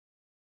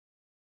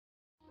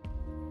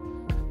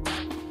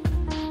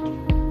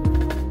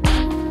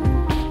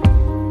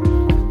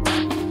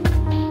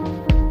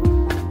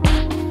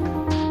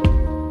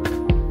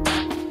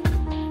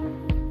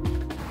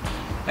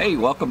Hey,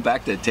 welcome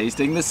back to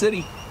Tasting the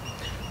City.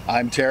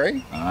 I'm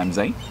Terry. I'm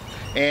Zane.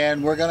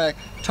 And we're going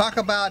to talk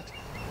about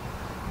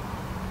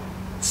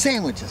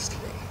sandwiches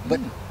today. But,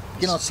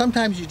 you know,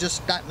 sometimes you're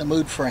just not in the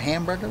mood for a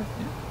hamburger,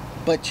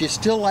 but you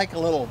still like a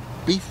little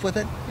beef with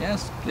it.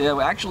 Yes,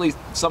 yeah, actually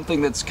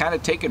something that's kind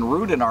of taken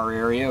root in our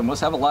area and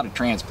must have a lot of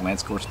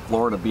transplants, of course,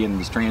 Florida being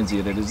as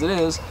transient as it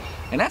is,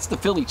 and that's the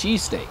Philly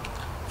cheesesteak.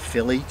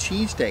 Philly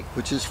cheesesteak,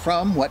 which is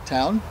from what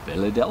town?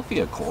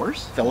 Philadelphia, of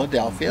course.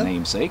 Philadelphia.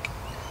 Namesake.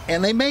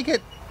 And they make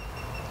it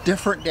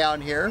different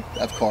down here,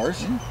 of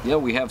course. Yeah,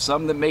 we have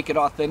some that make it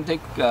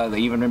authentic. They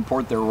even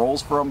import their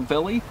rolls from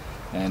Philly.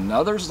 And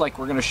others, like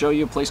we're going to show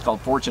you a place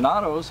called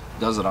Fortunato's,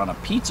 does it on a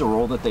pizza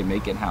roll that they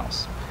make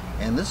in-house.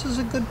 And this is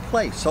a good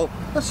place. So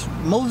let's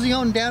mosey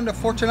on down to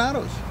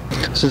Fortunato's.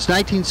 Since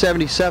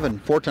 1977,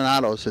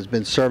 Fortunato's has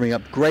been serving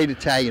up great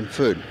Italian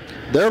food.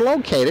 They're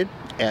located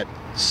at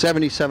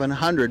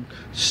 7700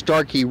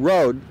 Starkey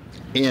Road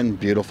in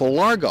beautiful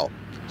Largo.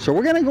 So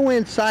we're going to go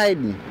inside,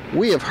 and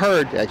we have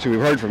heard, actually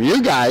we've heard from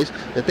you guys,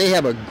 that they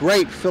have a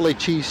great Philly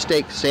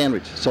cheesesteak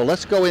sandwich. So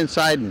let's go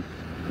inside and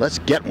let's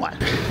get one.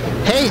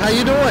 Hey, how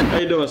you doing? How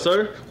you doing,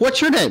 sir?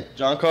 What's your name?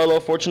 Giancarlo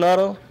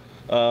Fortunato.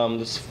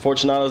 This is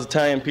Fortunato's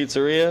Italian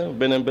Pizzeria.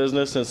 Been in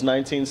business since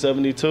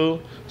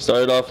 1972.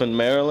 Started off in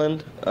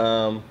Maryland.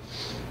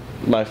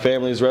 My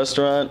family's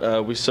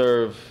restaurant. We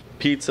serve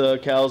pizza,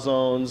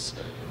 calzones,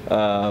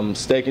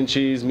 steak and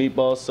cheese,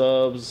 meatball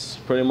subs,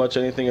 pretty much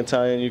anything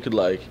Italian you could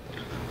like.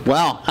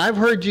 Wow, I've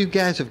heard you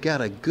guys have got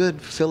a good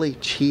Philly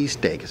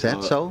cheesesteak. Is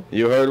that so?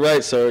 You heard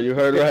right, sir. You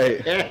heard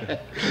right.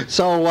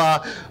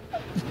 So,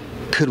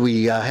 could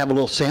we have a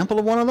little sample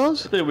of one of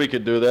those? I think we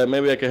could do that.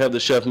 Maybe I could have the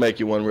chef make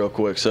you one real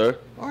quick, sir.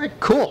 All right,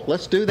 cool.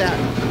 Let's do that.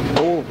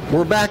 Oh,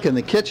 we're back in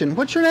the kitchen.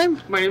 What's your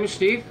name? My name is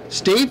Steve.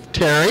 Steve,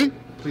 Terry.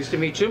 Pleased to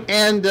meet you.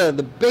 And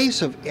the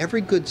base of every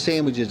good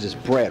sandwich is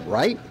bread,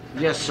 right?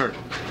 Yes, sir.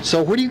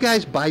 So where do you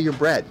guys buy your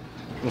bread?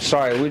 I'm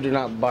sorry, we do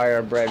not buy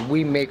our bread.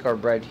 We make our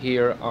bread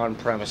here on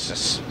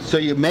premises. So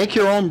you make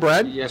your own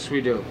bread? Yes, we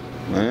do.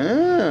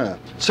 Ah.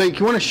 So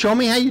you want to show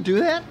me how you do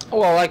that?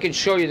 Well, I can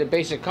show you the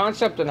basic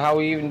concept and how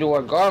we even do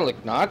our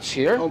garlic knots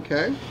here.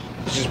 Okay.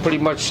 This is pretty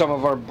much some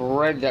of our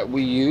bread that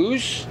we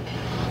use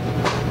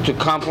to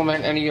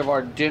complement any of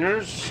our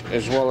dinners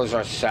as well as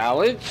our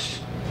salads.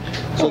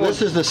 So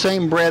this is the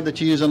same bread that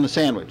you use on the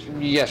sandwich?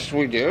 Yes,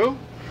 we do.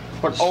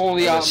 But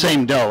only the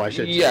same dough, I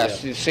should say.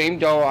 Yes, the same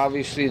dough.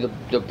 Obviously,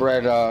 the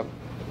bread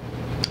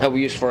that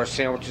we use for our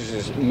sandwiches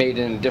is made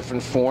in a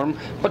different form,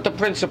 but the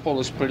principle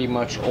is pretty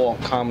much all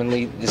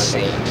commonly the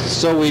same.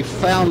 So we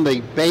found the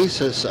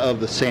basis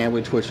of the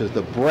sandwich, which is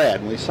the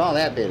bread, and we saw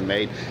that being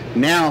made.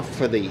 Now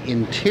for the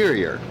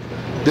interior.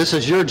 This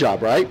is your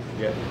job, right?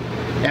 Yeah.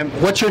 And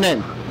what's your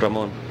name?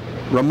 Ramon.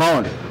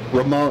 Ramon.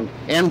 Ramon.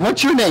 And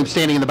what's your name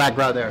standing in the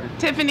background there?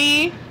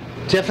 Tiffany.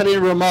 Tiffany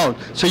and Ramon.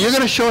 So you're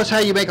going to show us how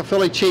you make a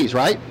Philly cheese,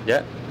 right?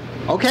 Yeah.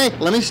 Okay,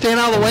 let me stand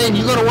out of the way and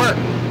you go to work.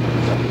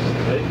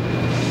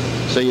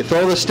 So you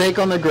throw the steak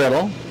on the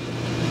griddle.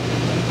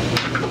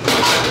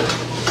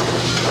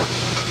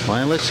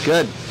 Well, it looks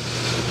good.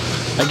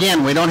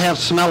 Again, we don't have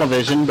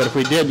smell-o-vision, but if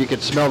we did, you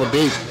could smell the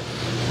beef.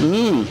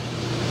 Mmm.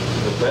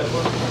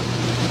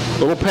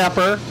 Little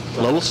pepper,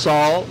 a little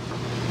salt.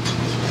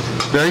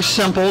 Very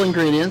simple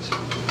ingredients.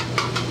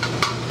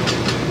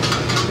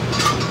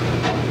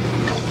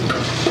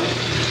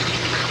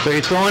 So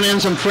you're throwing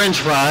in some French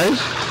fries.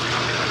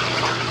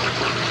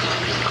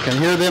 Can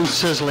hear them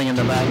sizzling in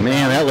the back.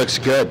 Man, that looks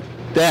good.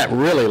 That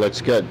really looks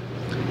good.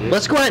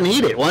 Let's go ahead and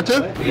eat it, want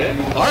to? Yeah.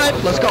 All right,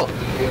 let's go.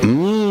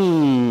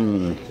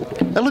 Mmm.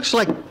 That looks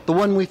like the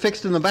one we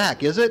fixed in the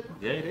back, is it?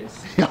 Yeah, it is.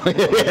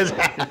 It is.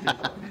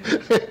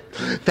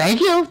 Thank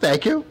you,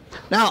 thank you.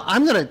 Now,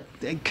 I'm going to,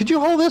 could you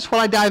hold this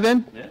while I dive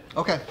in? Yeah.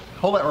 Okay,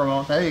 hold that,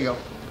 Ramon. There you go.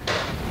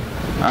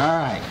 All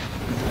right.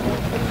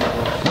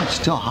 Oh, it's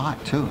still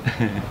hot, too.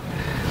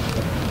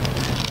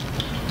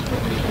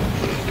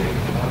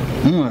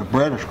 The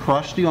bread is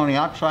crusty on the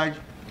outside,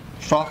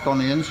 soft on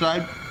the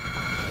inside.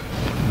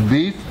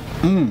 Beef.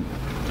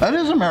 That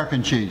is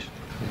American cheese.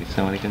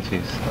 So American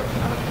cheese.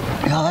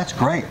 Yeah, that's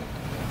great.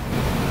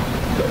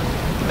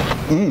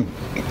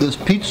 This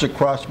pizza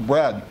crust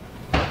bread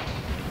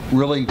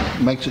really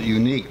makes it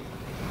unique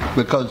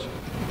because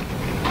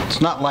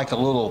it's not like a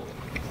little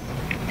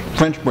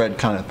French bread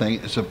kind of thing.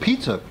 It's a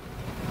pizza.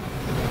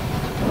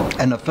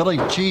 And the Philly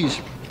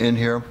cheese in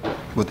here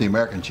with the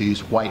American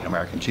cheese, white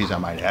American cheese I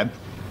might add,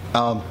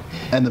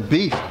 and the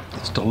beef,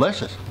 it's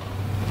delicious.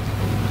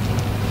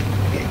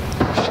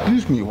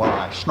 Excuse me while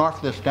I snarf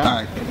this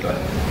down.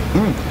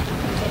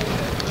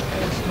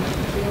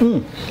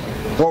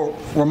 Well,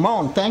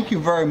 Ramon, thank you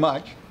very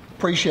much.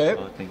 Appreciate it.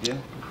 Oh, thank you.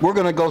 We're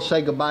going to go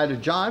say goodbye to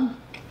John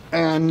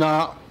and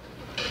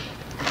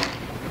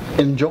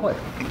enjoy.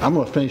 I'm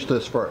going to finish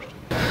this first.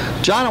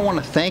 John, I want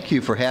to thank you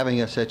for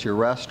having us at your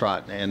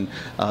restaurant and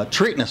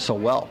treating us so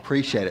well.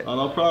 Appreciate it. Oh,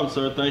 no problem,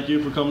 sir. Thank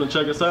you for coming to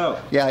check us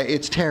out. Yeah,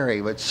 it's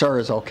Terry, but sir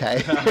is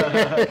okay.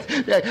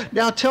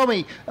 Now tell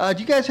me, do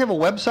you guys have a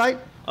website?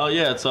 Oh,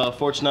 yeah, it's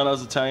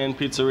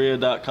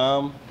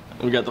FortunatosItalianPizzeria.com.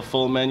 We got the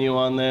full menu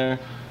on there.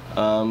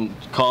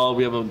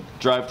 We have a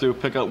drive-through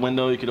pickup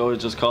window. You could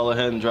always just call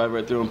ahead and drive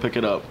right through and pick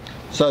it up.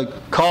 So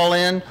call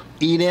in,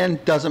 eat in,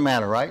 doesn't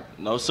matter, right?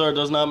 No, sir, it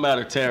does not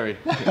matter, Terry.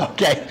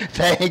 Okay,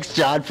 thanks,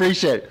 John.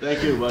 Appreciate it.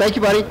 Thank you, buddy. Thank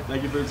you, buddy.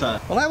 Thank you for your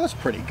time. Well, that was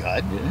pretty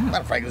good. Yeah.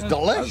 Matter of fact, it was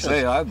delicious.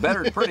 I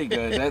better pretty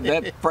good.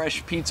 That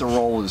fresh pizza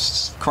roll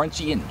is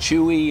crunchy and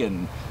chewy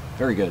and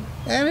very good.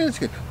 And it's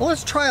good. Well,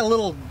 let's try a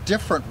little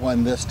different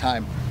one this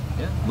time.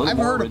 Yeah, I've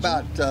heard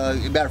about,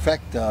 matter of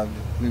fact, it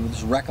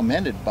was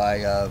recommended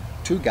by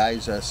two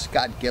guys,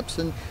 Scott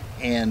Gibson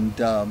and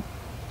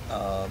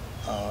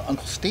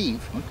Uncle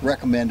Steve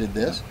recommended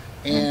this,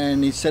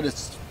 and he said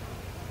it's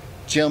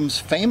Jim's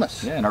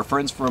Famous. Yeah, and our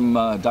friends from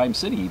Dime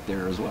City eat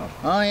there as well.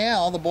 Oh yeah,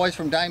 all the boys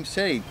from Dime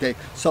City.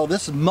 So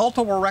this is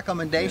multiple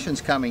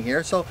recommendations coming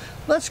here. So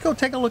let's go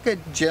take a look at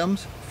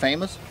Jim's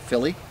Famous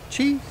Philly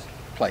cheese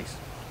place.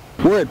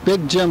 We're at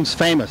Big Jim's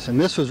Famous, and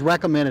this was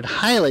recommended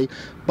highly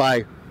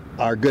by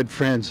our good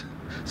friends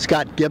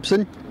Scott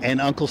Gibson and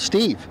Uncle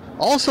Steve.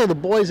 Also, the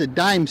boys at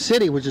Dime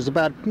City, which is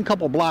about a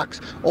couple blocks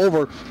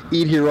over,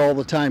 eat here all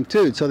the time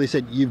too. So they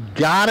said, you've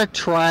got to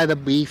try the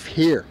beef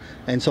here.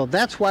 And so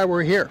that's why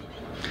we're here.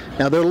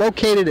 Now, they're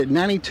located at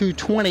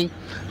 9220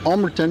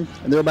 Ulmerton,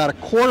 and they're about a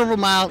quarter of a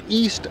mile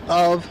east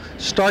of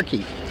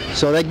Starkey.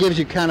 So that gives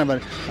you kind of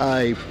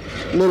a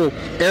little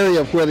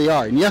area of where they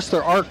are. And yes,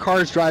 there are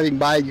cars driving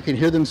by. You can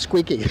hear them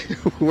squeaking.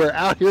 We're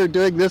out here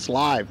doing this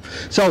live.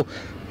 So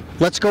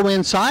let's go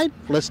inside.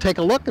 Let's take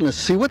a look and let's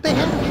see what they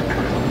have.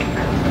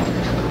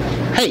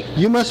 Hey,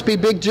 you must be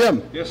Big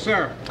Jim. Yes,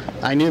 sir.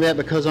 I knew that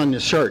because on your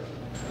shirt.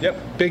 Yep,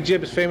 Big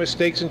Jim's Famous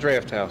Steaks and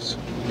Draft House.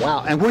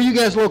 Wow, and where are you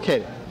guys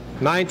located?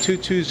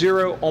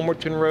 9220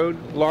 Ulmerton Road,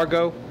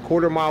 Largo,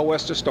 quarter-mile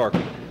west of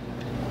Starkey.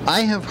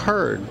 I have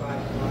heard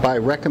by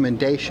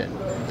recommendation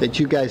that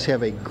you guys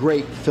have a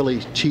great Philly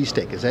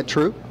cheesesteak. Is that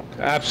true?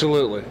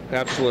 Absolutely,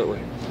 absolutely.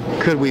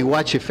 Could we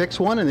watch you fix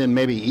one and then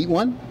maybe eat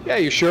one? Yeah,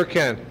 you sure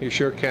can. You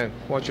sure can.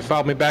 Why don't you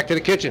follow me back to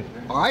the kitchen?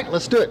 All right,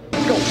 let's do it.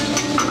 Let's go.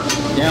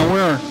 Now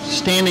we're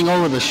standing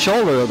over the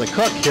shoulder of the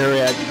cook here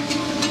at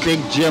Big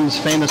Jim's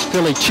Famous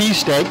Philly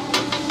cheesesteak.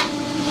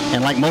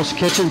 And like most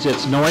kitchens,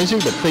 it's noisy,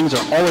 but things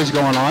are always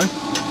going on.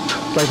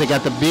 Looks like they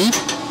got the beef.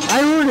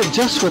 I ordered it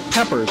just with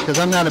peppers because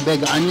I'm not a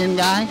big onion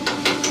guy.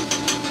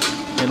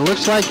 It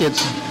looks like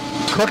it's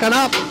cooking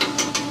up.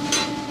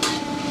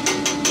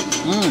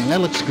 That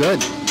looks good.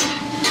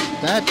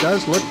 That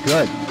does look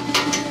good.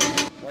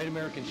 White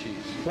American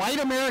cheese.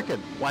 White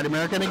American. White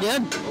American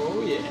again?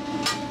 Oh, yeah.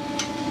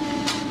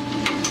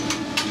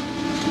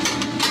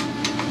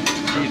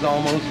 She's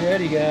almost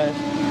ready, guys.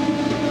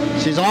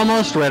 She's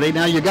almost ready.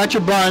 Now you got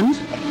your buns.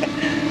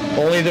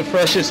 Only the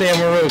freshest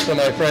Amoroso,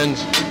 my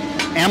friends.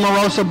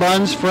 Amoroso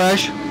buns,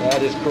 fresh.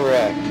 That is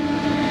correct.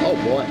 Oh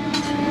boy.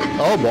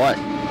 Oh boy.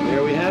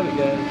 There we have it,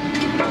 guys.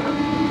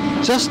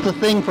 Just the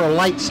thing for a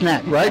light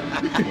snack, right?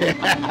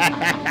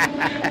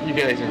 You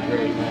guys are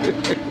great.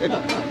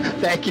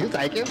 Thank you,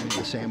 thank you.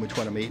 The sandwich,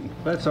 what I'm eating.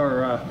 That's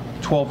our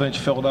 12-inch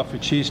Philadelphia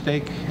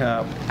cheesesteak,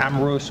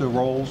 Amoroso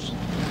Rolls.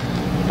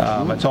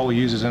 That's all we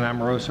use is an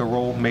Amoroso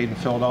roll made in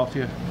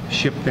Philadelphia,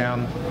 shipped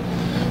down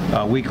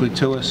weekly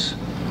to us.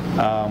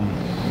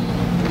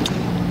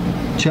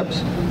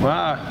 Chips?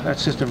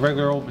 That's just a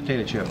regular old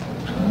potato chip.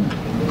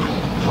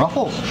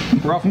 Ruffles.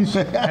 Ruffles.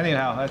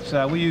 Anyhow, that's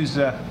we use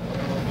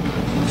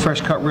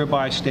fresh cut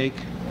ribeye steak,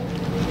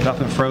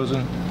 nothing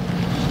frozen,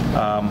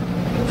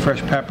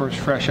 fresh peppers,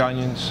 fresh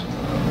onions,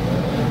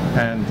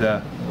 and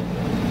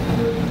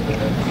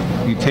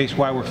you taste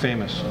why we're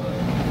famous.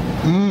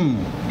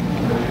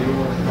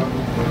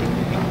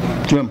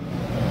 Jim,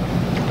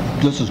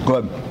 this is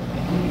good.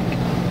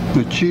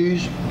 The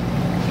cheese,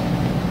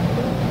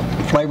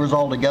 flavors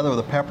all together with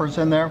the peppers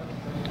in there.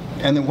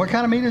 And then what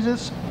kind of meat is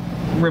this?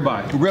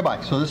 Ribeye.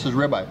 Ribeye, so this is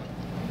ribeye.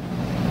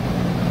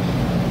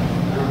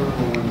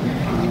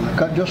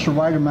 Got just the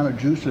right amount of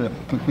juice in it,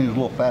 which means a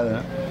little fat in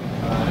it.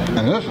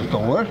 And this is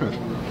delicious.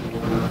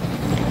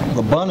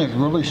 The bun is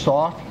really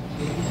soft,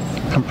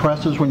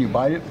 compresses when you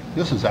bite it.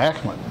 This is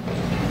excellent.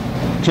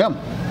 Jim,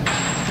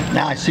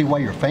 now I see why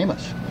you're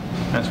famous.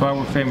 That's why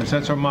we're famous.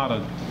 That's our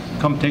motto.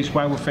 Come taste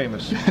why we're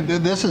famous.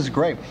 This is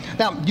great.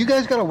 Now, you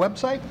guys got a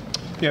website?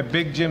 Yeah,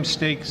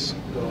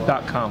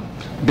 BigJimSteaks.com.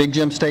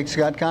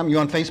 BigJimSteaks.com. You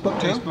on Facebook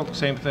too? Facebook,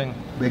 same thing.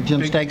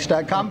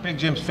 BigJimSteaks.com? Big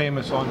Jim's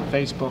Famous on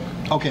Facebook.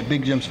 Okay,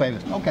 Big Jim's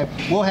Famous. Okay,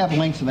 we'll have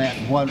links to that.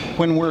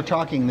 When we're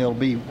talking, they'll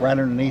be right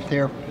underneath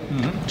there,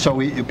 so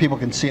people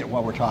can see it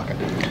while we're talking.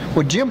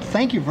 Well, Jim,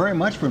 thank you very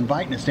much for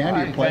inviting us down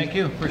to your place. Thank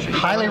you. Appreciate it.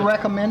 Highly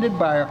recommended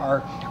by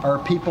our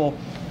people,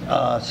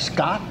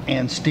 Scott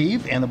and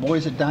Steve and the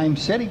boys at Dime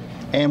City.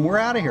 And we're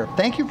out of here.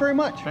 Thank you very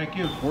much. Thank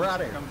you. We're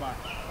out of here. Come by.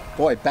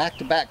 Boy,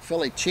 back-to-back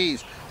Philly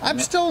cheese. I'm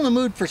still in the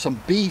mood for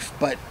some beef,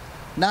 but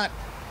not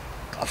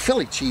a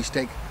Philly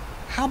cheesesteak.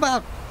 How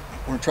about,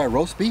 want to try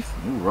roast beef?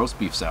 Ooh, roast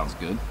beef sounds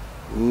good.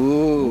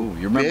 Ooh,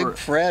 you remember Big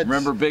Fred's.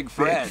 Remember Big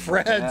Fred? Big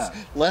Fred's. Yeah.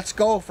 Let's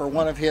go for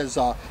one of his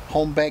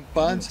home-baked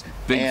buns.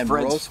 Big and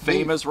Fred's roast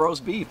famous beef.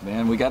 roast beef,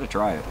 man. We got to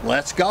try it.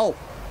 Let's go.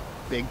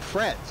 Big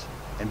Fred's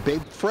And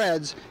Big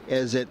Fred's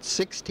is at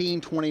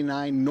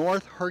 1629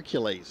 North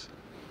Hercules.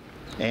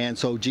 And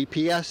so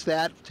GPS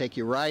that, take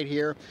you right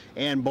here.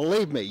 And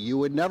believe me, you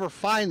would never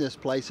find this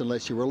place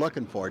unless you were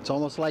looking for it. It's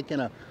almost like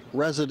in a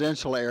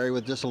residential area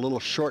with just a little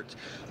short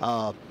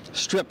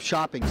strip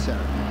shopping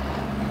center.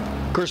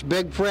 Of course,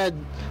 Big Fred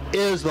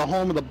is the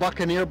home of the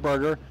Buccaneer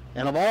Burger,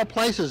 and of all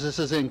places, this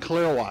is in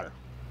Clearwater.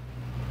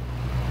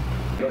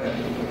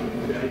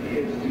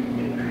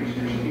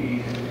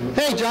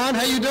 Hey John,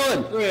 how you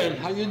doing? Good.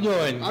 How you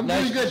doing? I'm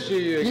nice doing good. to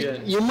see you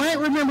again. You might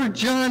remember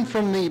John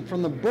from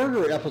the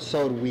burger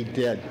episode we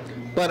did,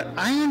 but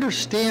I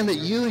understand that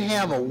you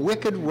have a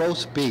wicked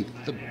roast beef.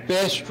 The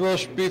best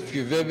roast beef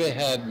you've ever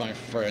had, my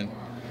friend.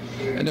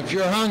 And if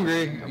you're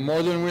hungry, I'm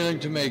more than willing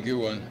to make you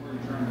one.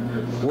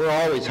 We're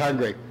always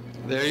hungry.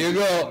 There you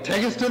go.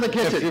 Take us to the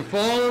kitchen. If you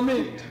follow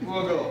me,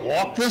 we'll go.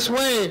 Walk this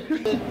way.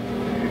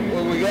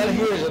 What we got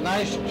here is a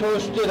nice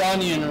toasted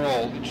onion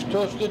roll. It's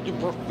toasted to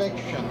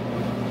perfection.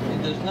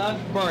 It does not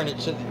burn.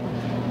 It's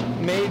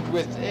made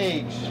with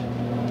eggs.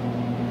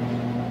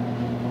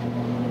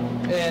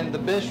 And the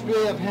best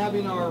way of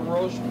having our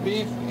roast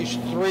beef is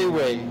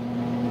three-way.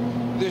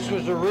 This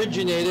was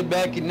originated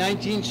back in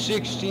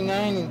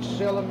 1969 in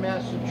Salem,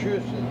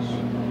 Massachusetts.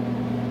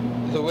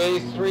 The way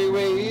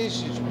three-way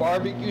is, it's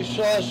barbecue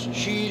sauce,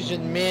 cheese,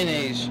 and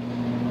mayonnaise,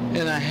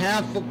 and a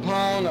half a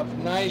pound of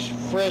nice,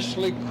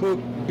 freshly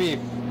cooked beef,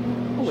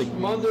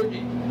 smothered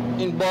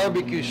in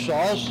barbecue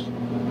sauce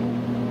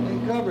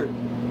and covered.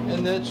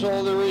 And that's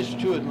all there is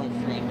to it, my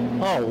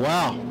friend. Oh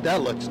wow,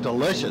 that looks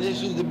delicious.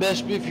 This is the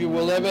best beef you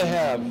will ever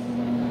have.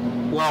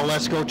 Well,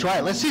 let's go try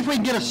it. Let's see if we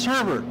can get a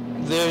server.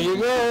 There you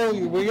go.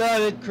 We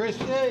got it,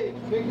 Chrissy.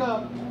 Pick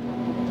up.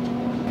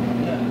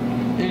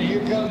 And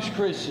here comes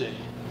Chrissy.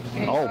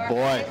 Oh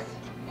boy.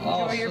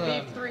 Enjoy your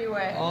beef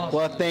three-way. Awesome.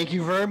 Well, thank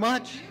you very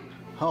much.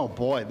 Oh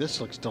boy, this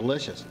looks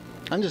delicious.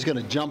 I'm just going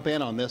to jump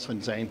in on this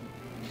one, Zane.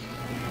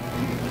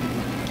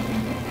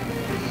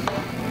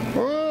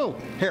 Oh,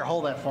 here,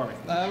 hold that for me.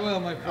 I will,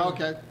 my friend.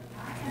 Okay.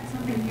 I have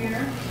something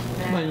here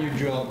that My new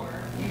job.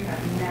 you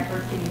have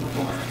never seen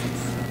before.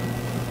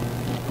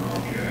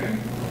 Okay.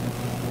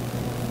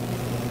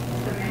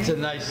 It's a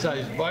nice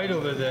sized bite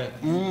over there.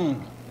 Mmm.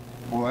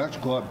 Well, that's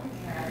good.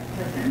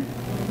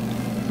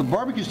 The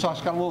barbecue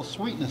sauce got a little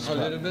sweetness A to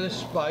little it. bit of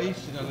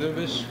spice and a little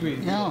bit of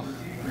sweetness. Yeah.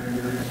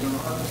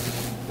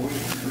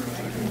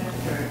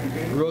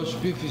 Roast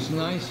beef is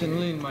nice and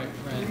lean, my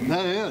friend.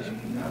 That is.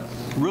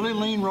 Really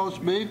lean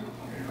roast beef.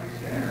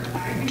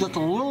 Just a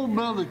little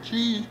bit of the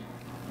cheese.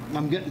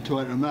 I'm getting to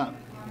it in a minute.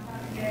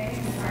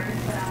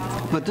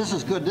 But this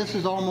is good. This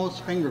is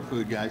almost finger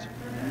food, guys.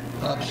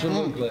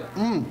 Absolutely.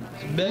 Mm.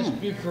 It's the best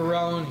beef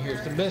around here.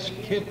 It's the best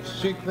kept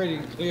secret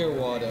in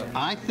Clearwater.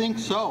 I think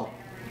so.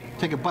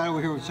 Take a bite over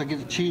here so I get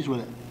the cheese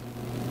with it.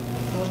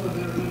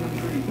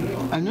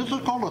 And this is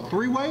called a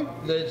three-way?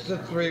 That's the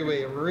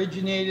three-way.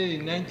 Originated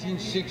in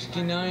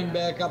 1969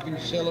 back up in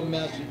Salem,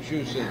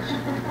 Massachusetts.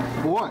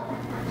 Boy,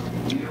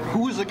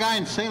 who was the guy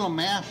in Salem,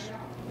 Mass?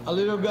 A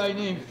little guy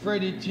named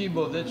Freddie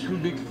Tebow. That's who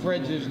Big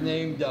Fred's is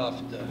named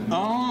after.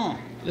 Oh.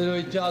 Little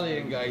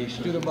Italian guy. He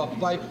stood about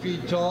 5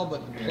 feet tall,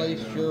 but the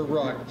place sure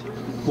rocked.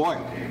 Boy,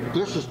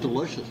 this is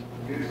delicious.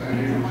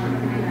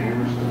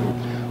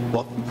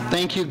 Well,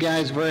 thank you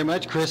guys very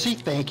much. Chrissy,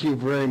 thank you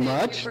very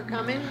much. Thank you for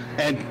coming.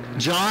 And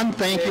John,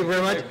 thank you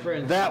very my much.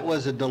 friend. That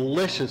was a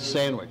delicious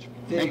sandwich.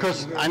 And of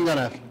course, I'm going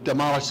to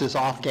demolish this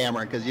off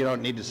camera because you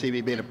don't need to see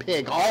me being a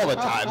pig all the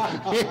time.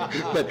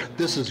 But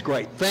this is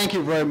great. Thank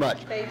you very much.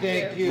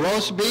 Thank you.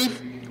 Roast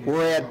beef,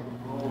 we're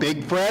at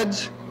Big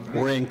Fred's.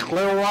 We're in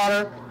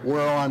Clearwater.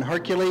 We're on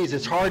Hercules.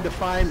 It's hard to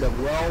find, but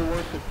well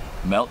worth it.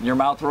 Melt in your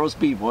mouth roast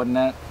beef, wasn't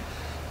that?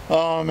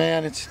 Oh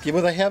man, it's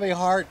with a heavy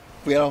heart.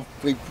 You know,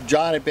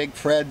 John at Big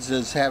Fred's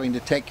is having to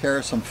take care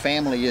of some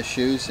family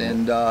issues,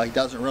 and he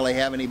doesn't really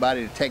have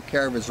anybody to take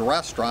care of his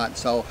restaurant.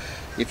 So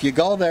if you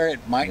go there, it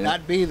might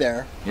not be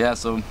there. Yeah,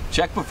 so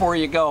check before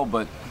you go,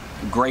 but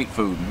great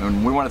food.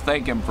 And we want to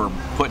thank him for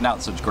putting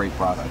out such great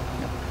product,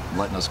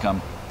 letting us come.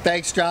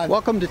 Thanks, John.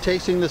 Welcome to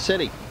Tasting the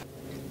City.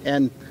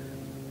 And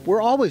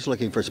we're always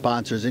looking for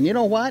sponsors, and you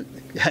know what?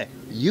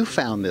 You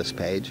found this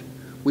page.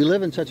 We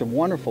live in such a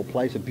wonderful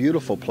place, a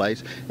beautiful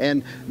place,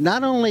 and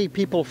not only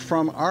people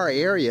from our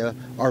area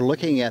are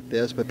looking at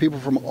this, but people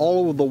from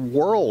all over the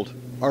world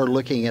are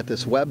looking at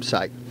this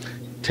website,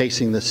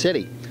 Tasting the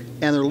City,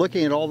 and they're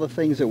looking at all the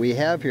things that we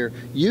have here.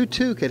 You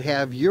too could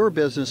have your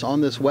business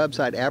on this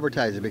website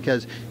advertising,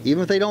 because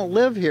even if they don't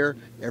live here,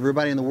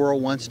 everybody in the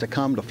world wants to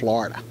come to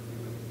Florida.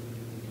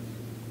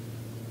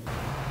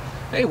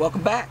 Hey,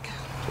 welcome back.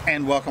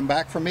 And welcome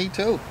back from me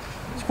too.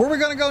 So where are we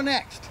going to go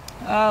next?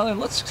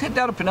 Let's head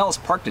down to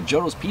Pinellas Park to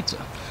Joto's Pizza.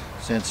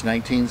 Since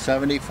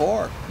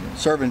 1974,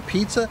 serving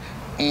pizza,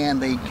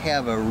 and they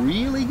have a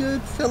really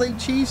good Philly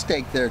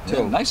cheesesteak there too.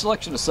 Yeah, nice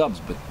selection of subs,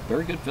 but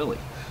very good Philly.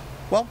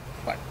 Well,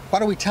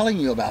 what are we telling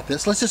you about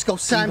this? Let's just go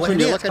see Times what when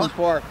it you're is. looking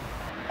for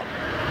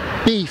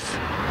Beef.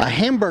 A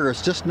hamburger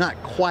is just not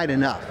quite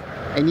enough,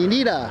 and you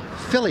need a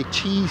Philly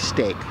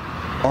cheesesteak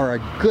or a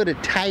good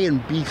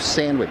Italian beef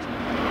sandwich.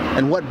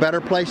 And what better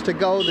place to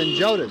go than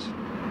Joto's?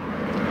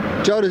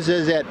 Joto's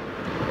is at,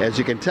 as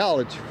you can tell,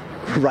 it's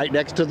right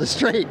next to the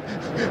street,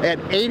 at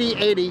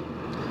 8080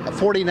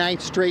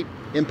 49th Street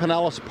in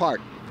Pinellas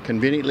Park.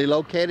 Conveniently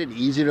located,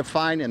 easy to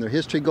find, and their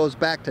history goes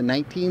back to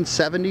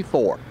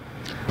 1974.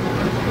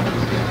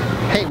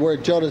 Hey, we're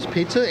at Joto's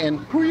Pizza, and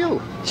who are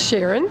you?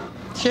 Sharon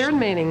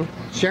Manning.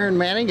 Sharon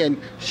Manning. And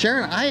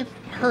Sharon, I've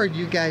heard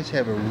you guys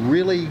have a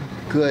really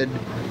good,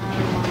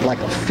 like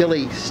a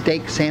Philly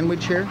steak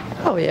sandwich here.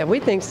 Oh yeah, we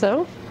think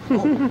so.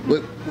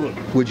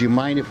 Would you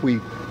mind if we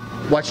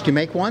watched you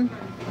make one?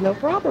 No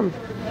problem.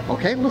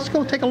 Okay, let's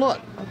go take a look.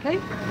 Okay.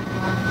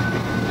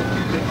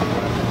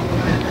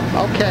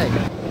 Okay.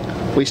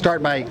 We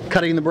start by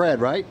cutting the bread,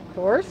 right? Of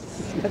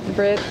course. Cut the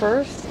bread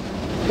first.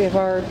 We have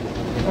our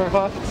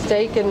hot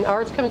steak, and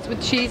ours comes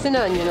with cheese and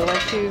onion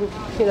unless you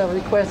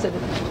request it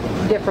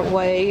a different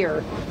way,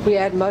 or we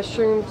add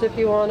mushrooms if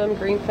you want them,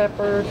 green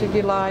peppers if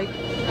you like.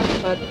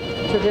 But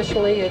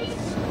traditionally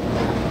it's,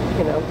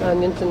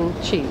 onions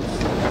and cheese.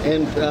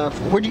 And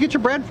where'd you get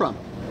your bread from?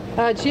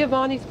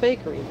 Giovanni's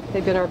Bakery.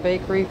 They've been our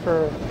bakery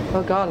for,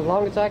 oh God, as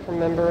long as I can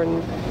remember,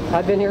 and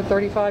I've been here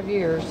 35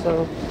 years,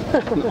 so.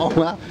 Oh,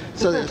 well,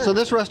 so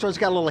this restaurant's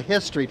got a little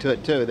history to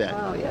it too then.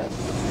 Oh, yes.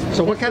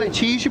 So what kind of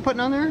cheese you putting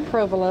on there?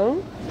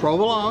 Provolone.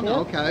 Provolone, Yep.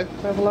 Okay.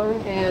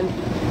 Provolone, and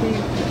we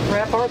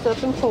wrap ours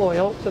up in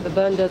foil so the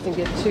bun doesn't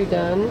get too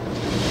done.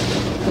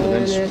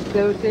 And it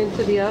goes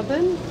into the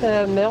oven,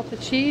 melt the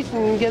cheese,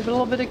 and give it a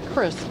little bit of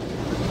crisp.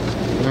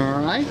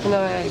 All right. And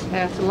I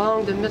pass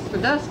along to Mr.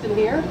 Dustin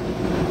here.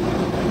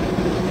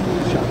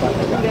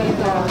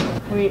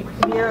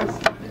 Yes.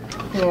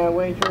 Yeah,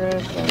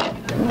 waitress.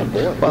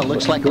 Well, it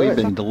looks like we've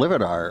been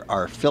delivered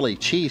our Philly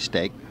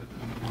cheesesteak,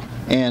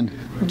 and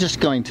we're just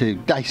going to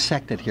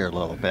dissect it here a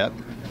little bit.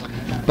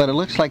 But it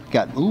looks like it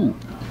got,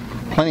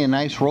 plenty of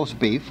nice roast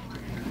beef.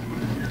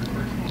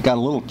 It's got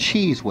a little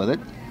cheese with it,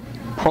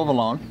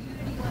 provolone.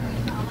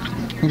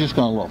 I'm just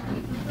going to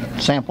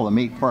sample the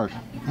meat first.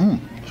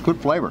 It's good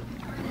flavor.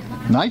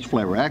 Nice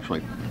flavor,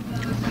 actually.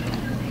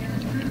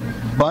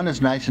 Bun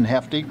is nice and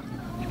hefty. I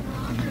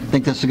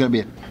think this is going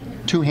to be a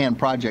two-hand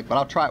project, but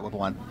I'll try it with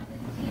one.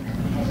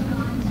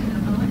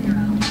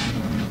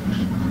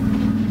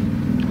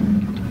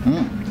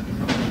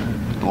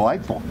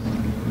 Delightful.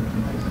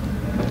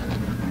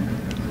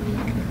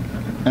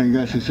 And you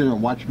guys can sit there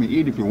and watch me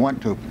eat if you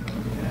want to.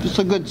 Just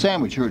a good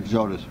sandwich here at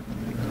Joto's.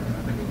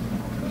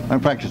 In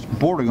fact, it's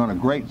bordering on a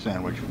great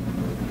sandwich.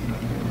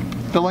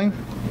 Filling.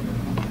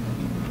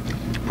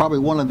 Probably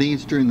one of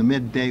these during the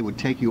midday would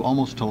take you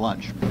almost to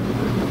lunch.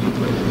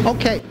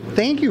 Okay,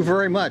 thank you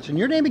very much. And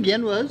your name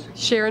again was?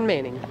 Sharon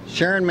Manning.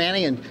 Sharon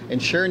Manning,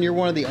 and Sharon, you're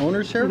one of the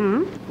owners here?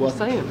 Mm-hmm. Well,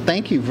 Yes, I am.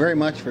 Thank you very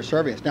much for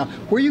serving us. Now,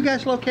 where are you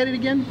guys located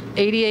again?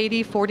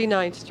 8080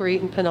 49th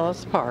Street in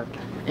Pinellas Park.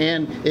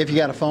 And if you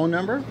got a phone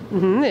number?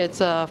 It's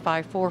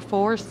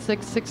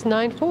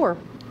 544-6694.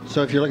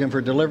 So if you're looking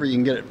for delivery, you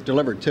can get it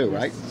delivered too,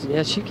 right?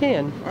 Yes, you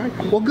can. All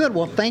right. Well, good.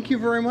 Well, thank you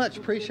very much.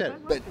 Appreciate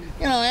it. But,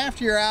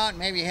 after you're out,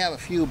 maybe you have a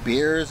few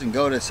beers and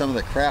go to some of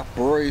the craft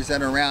breweries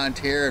that are around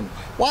here and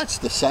watch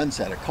the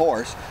sunset, of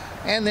course.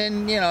 And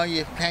then, you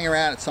hang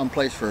around at some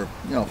place for,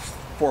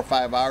 4 or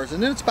 5 hours.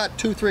 And then it's about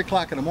 2, 3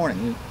 o'clock in the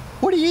morning.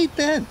 What do you eat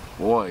then?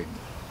 Boy,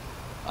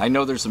 I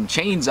know there's some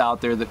chains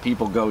out there that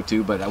people go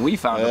to, but we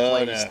found a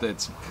place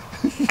that's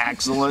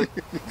excellent.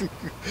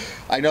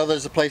 I know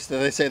there's a place that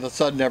they say the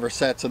sun never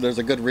sets, and there's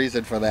a good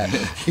reason for that.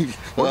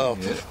 Well,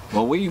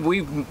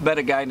 we met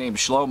a guy named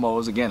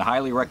Shlomo, again,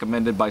 highly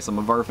recommended by some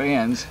of our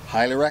fans.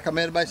 Highly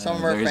recommended by some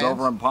of our fans. He's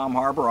over in Palm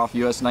Harbor off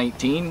US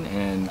 19,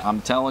 and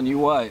I'm telling you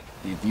what,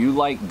 if you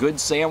like good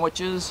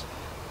sandwiches,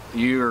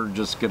 they're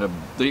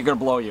gonna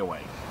blow you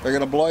away. They're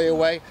gonna blow you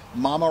away.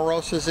 Mama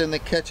Rosa's in the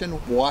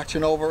kitchen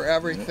watching over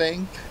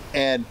everything,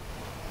 and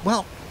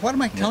well, what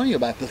am I telling you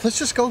about this? Let's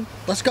just go.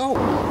 Let's go.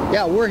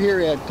 Yeah, we're here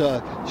at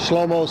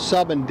Shlomo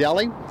Sub and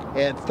Deli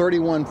at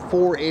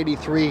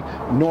 31483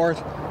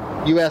 North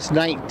US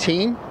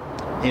 19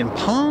 in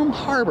Palm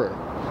Harbor.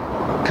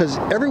 Because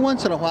every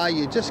once in a while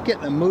you just get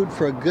in the mood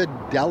for a good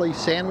deli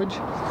sandwich.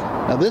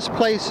 Now this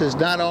place is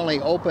not only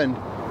open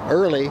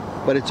early,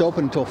 but it's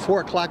open until 4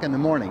 o'clock in the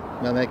morning.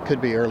 Now that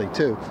could be early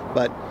too.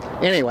 But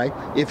anyway,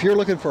 if you're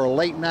looking for a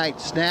late night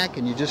snack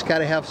and you just got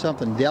to have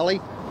something deli,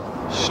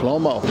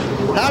 Shlomo.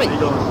 Howdy.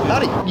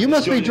 Howdy. You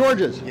must be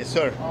George's. Yes,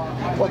 sir.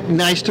 Well,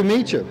 nice to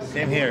meet you.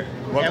 Same here.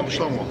 Welcome,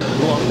 Shlomo.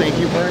 Well, thank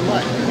you very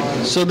much.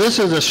 So this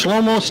is a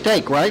Shlomo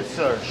steak, right? Yes,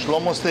 sir.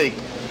 Shlomo steak.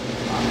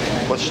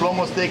 What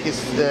Shlomo steak is,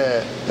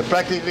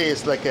 practically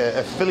it's like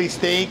a Philly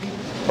steak,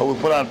 but we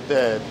put on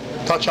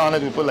touch on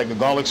it. We put like a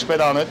garlic spread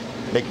on it.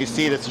 Like you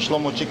see, that's a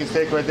Shlomo chicken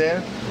steak right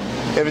there.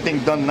 Everything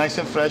done nice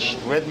and fresh,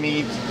 red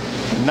meat,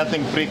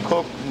 nothing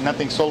pre-cooked,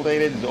 nothing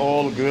salted. It's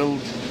all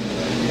grilled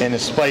and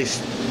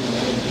spiced.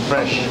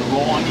 Fresh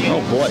raw onion.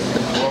 Oh boy.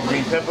 Raw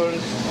green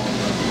peppers.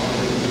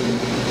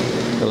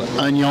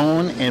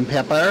 Onion and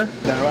pepper.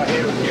 Then right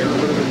here, a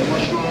little bit of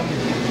mushroom.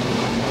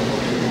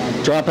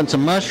 Dropping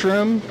some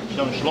mushroom.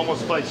 Shlomo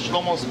spice.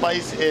 Shlomo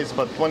spice is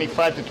about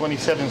 25 to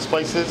 27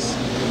 spices.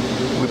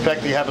 We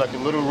practically have like a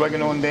little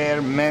oregano in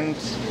there, mint,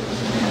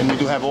 and we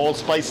do have all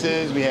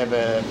spices. We have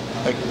a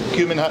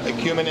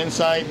cumin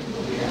inside.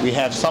 We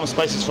have some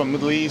spices from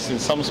Middle East and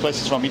some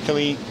spices from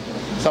Italy.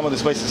 Some of the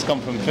spices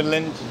come from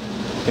Finland,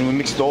 and we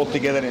mix it all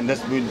together, and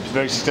that's been a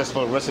very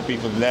successful recipe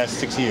for the last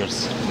 6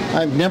 years.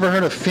 I've never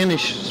heard of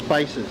Finnish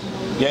spices.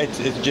 Yeah, it's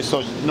just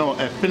so, no,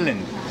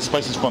 Finland.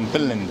 Spices from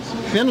Finland.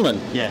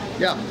 Finland? Yeah.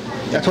 Yeah.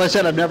 That's why I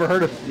said I've never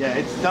heard of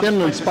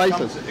Finland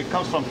spices. It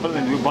comes from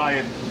Finland. We buy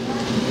it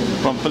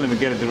from Finland. We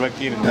get it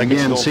directly. And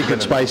again,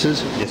 secret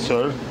spices? Yes,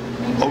 sir.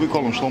 Oh, we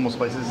call them Shlomo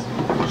spices.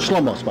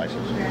 Shlomo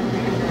spices.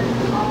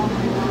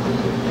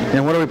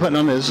 And what are we putting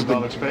on this?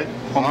 Garlic spread.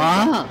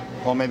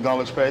 Homemade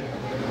garlic spread.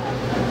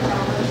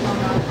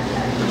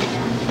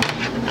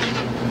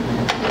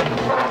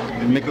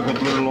 And make it a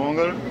little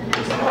longer.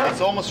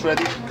 It's almost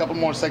ready. A couple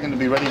more seconds to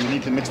be ready. We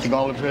need to mix the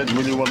garlic bread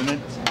really well in it.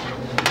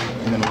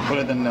 And then we put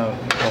it in the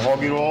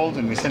hoagie rolls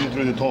and we send it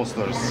through the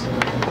toasters.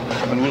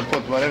 And we'll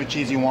put whatever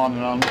cheese you want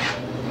around.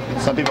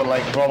 Some people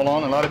like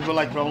provolone. A lot of people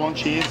like provolone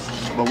cheese,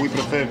 but we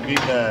prefer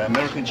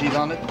American cheese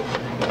on it.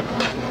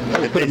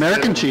 Put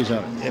American cheese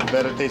on it.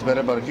 It tastes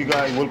better, but if you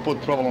guys will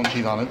put provolone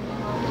cheese on it.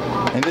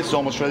 And this is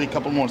almost ready. A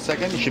couple more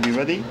seconds. It should be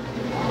ready.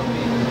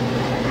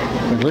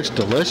 It looks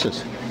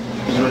delicious.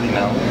 It's ready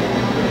now.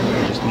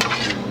 Just need to...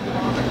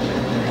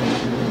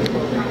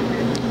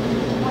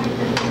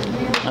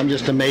 I'm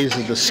just amazed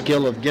at the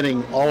skill of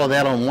getting all of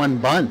that on one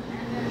bun.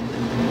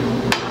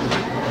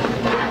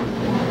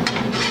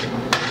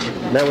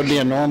 That would be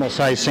a normal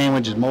size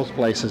sandwich in most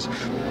places.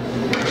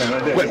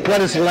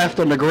 What is left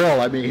on the grill,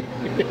 I mean?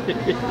 We'll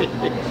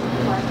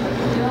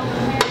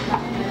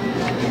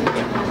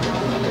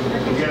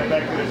get it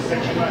back to this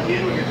section right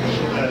here. We'll get the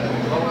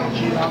provolone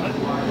cheese on it.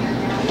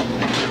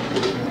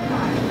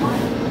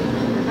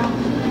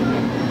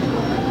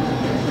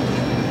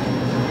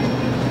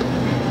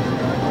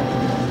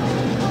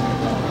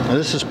 Now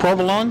this is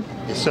provolone?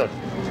 Yes, sir.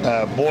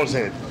 Boar's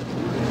head.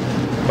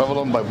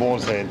 Provolone by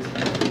boar's head.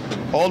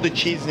 All the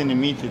cheese and the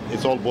meat,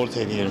 it's all boar's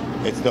head here.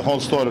 It's the whole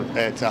store.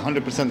 It's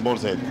 100%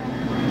 boar's head.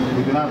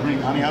 We do not bring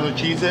any other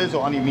cheeses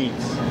or any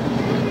meats.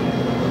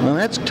 Well,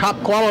 that's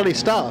top quality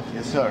stuff.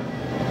 Yes, sir.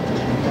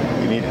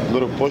 You need a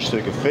little push so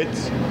it can fit.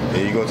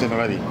 There you go, it's in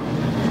already.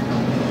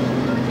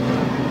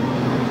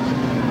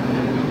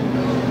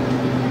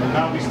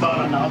 Now we start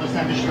on the other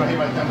sandwich right here,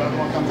 by the time the other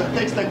one comes out. It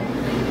takes like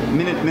a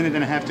minute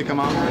and a half to come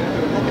out.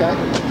 Okay.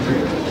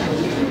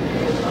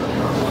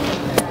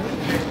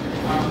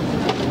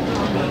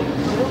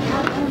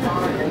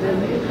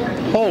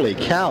 Holy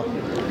cow.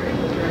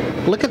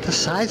 Look at the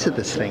size of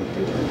this thing.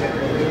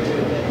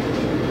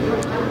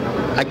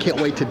 I can't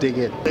wait to dig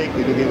in. We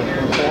do give it a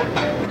fork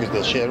because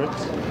they'll share it.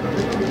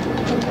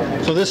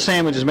 So this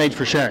sandwich is made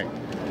for sharing?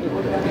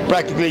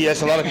 Practically,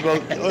 yes. A lot of people,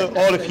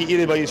 or if you eat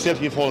it by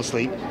yourself, you fall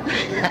asleep.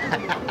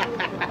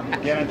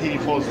 Guaranteed you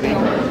fall asleep.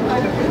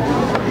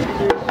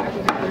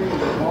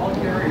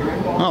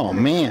 Oh,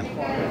 man.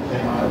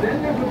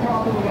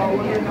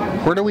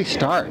 Where do we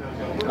start?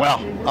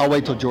 Well, I'll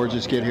wait till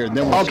George's get here.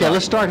 Then we'll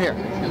let's start here.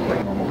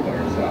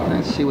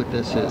 Let's see what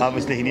this is.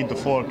 Obviously, you need the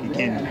fork. You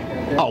can't.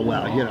 Oh,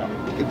 well, you know.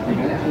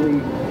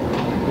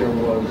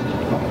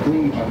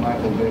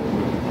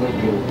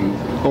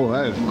 Oh,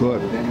 that is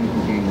good.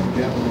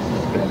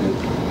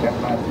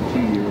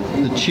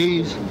 The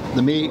cheese,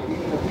 the meat.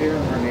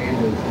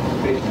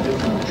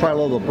 Try a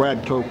little of the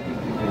bread, too.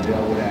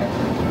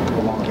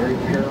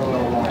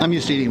 I'm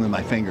used to eating with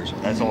my fingers.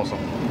 That's awesome.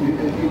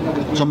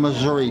 It's a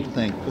Missouri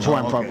thing. That's where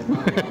I'm from.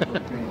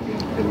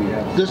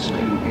 This,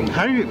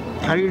 how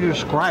do you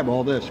describe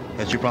all this?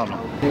 That's your problem.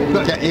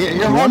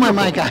 You're home,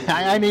 Mike.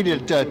 I need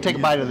to take a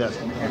bite of this.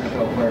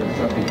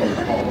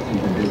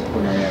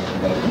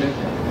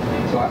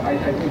 So I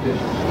think that,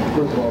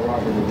 first of all,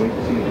 Robert would wait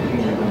to see if the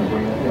team are going to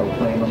bring it,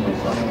 claim them, they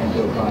sign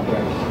into a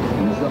contract,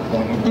 and there's no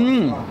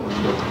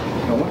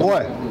point.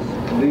 Boy,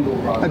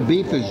 that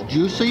beef is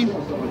juicy.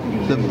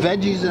 The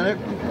veggies in it.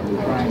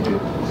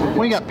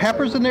 Well, you got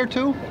peppers in there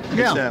too?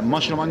 Yeah. It's,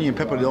 mushroom, onion, and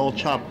pepper, they're all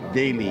chopped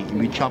daily.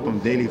 We chop them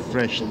daily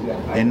fresh.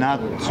 They're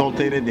not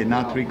salted, they're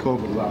not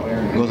pre-cooked.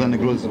 It goes on the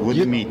grill with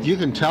the meat. You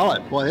can tell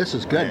it. Boy, this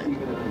is good.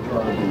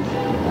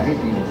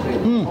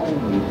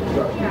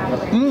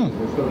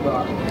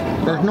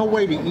 There's no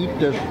way to eat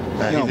this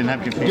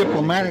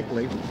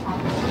diplomatically.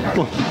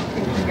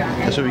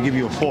 That's why we give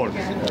you a fork.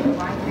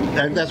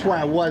 That's why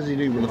I was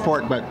eating with a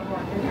fork, but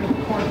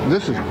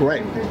this is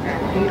great.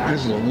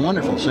 This is a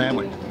wonderful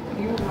sandwich.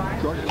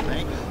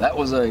 That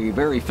was a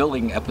very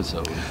filling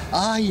episode.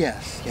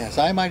 Yes.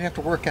 I might have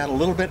to work out a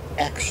little bit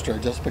extra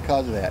just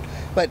because of that.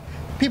 But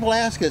people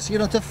ask us,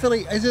 it's a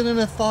Philly, is it an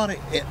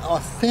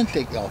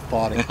authentic? Yeah,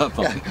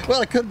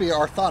 well, it could be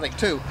orthotic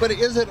too, but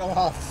is it an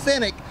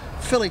authentic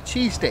Philly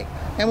cheesesteak?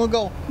 And we'll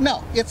go,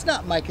 no, it's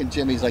not Mike and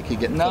Jimmy's like you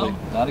get in Philly. No,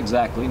 not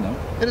exactly, no.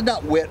 It is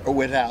not wit or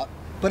without,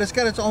 but it's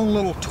got its own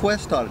little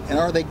twist on it. And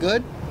are they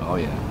good? Oh,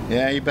 yeah.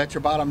 Yeah, you bet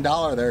your bottom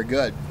dollar they're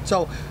good.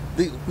 So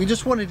we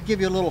just wanted to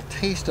give you a little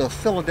taste of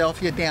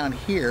Philadelphia down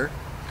here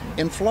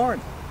in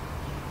Florida.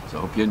 So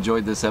I hope you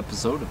enjoyed this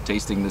episode of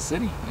Tasting the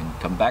City, and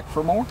come back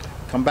for more.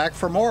 Come back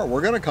for more.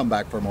 We're going to come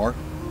back for more.